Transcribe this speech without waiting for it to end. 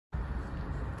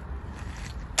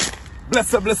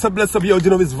Bless up, yo, you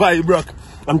know it's Vybroc.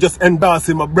 I'm just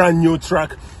endorsing my brand new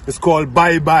track. It's called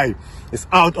Bye Bye. It's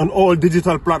out on all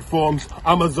digital platforms,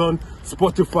 Amazon,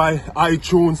 Spotify,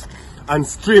 iTunes, and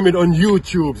stream it on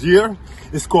YouTube, yeah?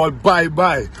 It's called Bye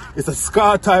Bye. It's a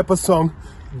ska type of song,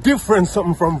 different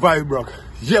something from Vybroc.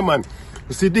 Yeah, man.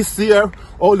 You see, this year,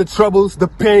 all the troubles, the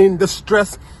pain, the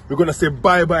stress, we're gonna say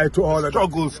bye-bye to all the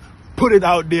struggles. Put it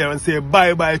out there and say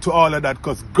bye-bye to all of that,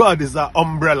 because God is our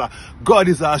umbrella. God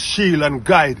is our shield and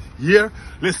guide. Yeah?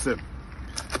 Listen.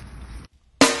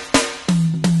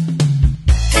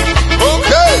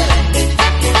 Okay.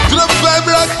 To the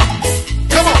Vybroc.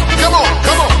 Come on.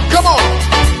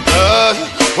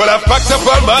 Well, I've packed up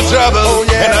all my trouble,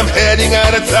 and I'm heading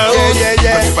out of town.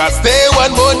 But if I stay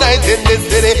one more night in this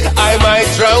city, I might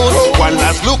drown. One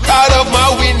last look out of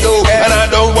my window, and I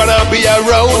don't wanna be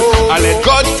around. I let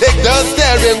God take the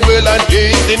steering wheel, and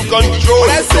He's in control.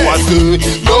 So I say,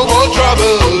 no more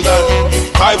trouble,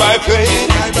 bye-bye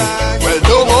pain. Well,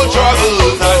 no more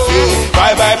trouble, I say,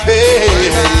 bye-bye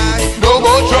pain. No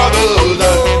more trouble,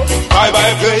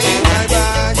 bye-bye pain.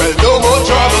 Well, no more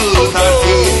trouble, I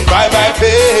say, bye-bye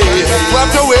pain.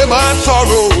 Swept away my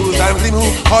sorrows and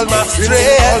remove all my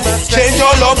stress. Change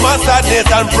all of my sadness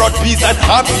and brought peace and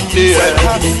happiness.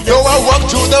 Though I walk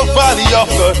through the valley of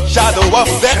the shadow of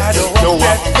death, no,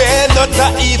 I fear not the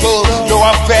evil, no,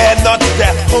 I fear not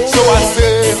death. So I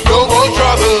say, no more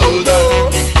trouble,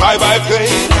 bye-bye pain.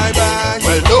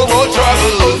 Well, no more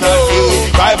trouble,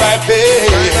 bye-bye pain.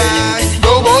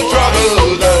 No more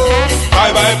trouble,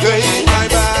 bye-bye pain.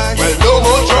 Well, no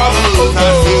more trouble,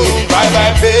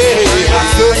 bye-bye pain. I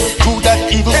say to that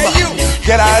evil man,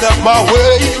 get out of my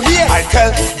way. I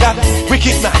tell that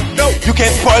wicked man, you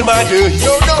can't spoil my day,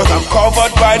 cause I'm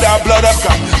covered by the blood of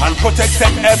God and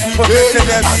protected every day.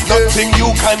 Nothing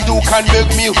you can do can make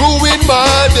me ruin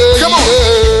my day. Come on.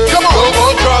 No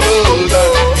more trouble,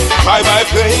 bye-bye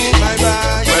pain.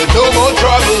 Well, no more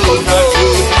trouble,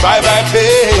 bye-bye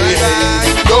pain.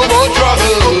 No more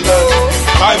trouble,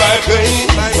 bye-bye pain.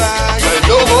 Well,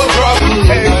 no more trouble.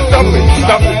 Hey,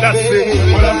 stop it, that's it.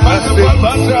 Well, I'm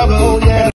my trouble.